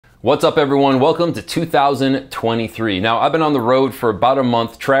What's up everyone? Welcome to 2023. Now I've been on the road for about a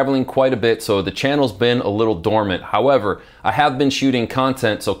month, traveling quite a bit, so the channel's been a little dormant. However, I have been shooting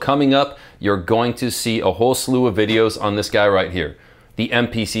content, so coming up, you're going to see a whole slew of videos on this guy right here, the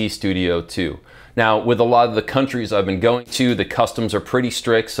MPC Studio 2. Now, with a lot of the countries I've been going to, the customs are pretty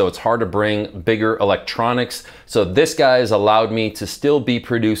strict, so it's hard to bring bigger electronics. So this guy has allowed me to still be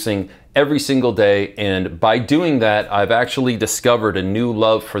producing every single day, and by doing that, I've actually discovered a new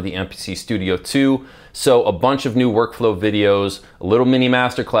love for the MPC Studio 2. So a bunch of new workflow videos, a little mini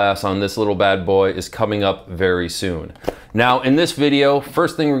masterclass on this little bad boy is coming up very soon. Now in this video,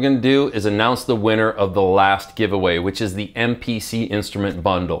 first thing we're gonna do is announce the winner of the last giveaway, which is the MPC Instrument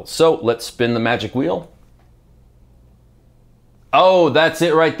bundle. So let's spin the magic wheel. Oh, that's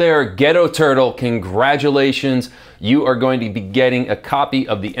it right there. Ghetto Turtle, congratulations. You are going to be getting a copy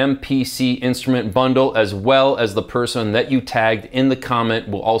of the MPC Instrument bundle, as well as the person that you tagged in the comment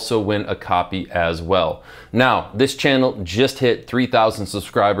will also win a copy as well. Now, this channel just hit 3,000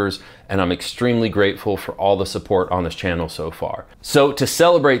 subscribers, and I'm extremely grateful for all the support on this channel so far. So to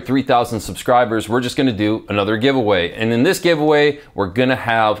celebrate 3,000 subscribers, we're just gonna do another giveaway. And in this giveaway, we're gonna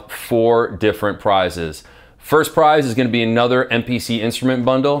have 4 different prizes. First prize is going to be another MPC Instrument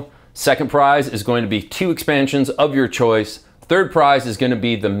bundle. Second prize is going to be 2 expansions of your choice. Third prize is going to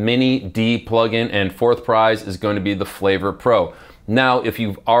be the Mini D plugin, and fourth prize is going to be the Flavor Pro. Now, if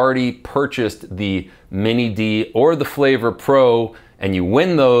you've already purchased the Mini D or the Flavor Pro and you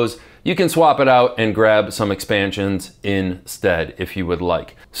win those, you can swap it out and grab some expansions instead if you would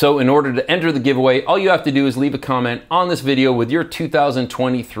like. So in order to enter the giveaway, all you have to do is leave a comment on this video with your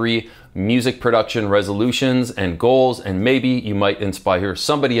 2023 music production resolutions and goals, and maybe you might inspire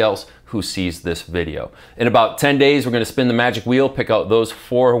somebody else who sees this video. In about 10 days, we're gonna spin the magic wheel, pick out those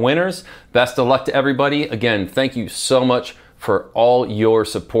 4 winners. Best of luck to everybody. Again, thank you so much for all your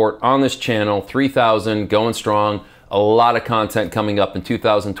support on this channel. 3,000 going strong. A lot of content coming up in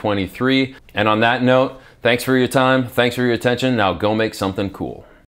 2023. And on that note, thanks for your time, thanks for your attention. Now go make something cool.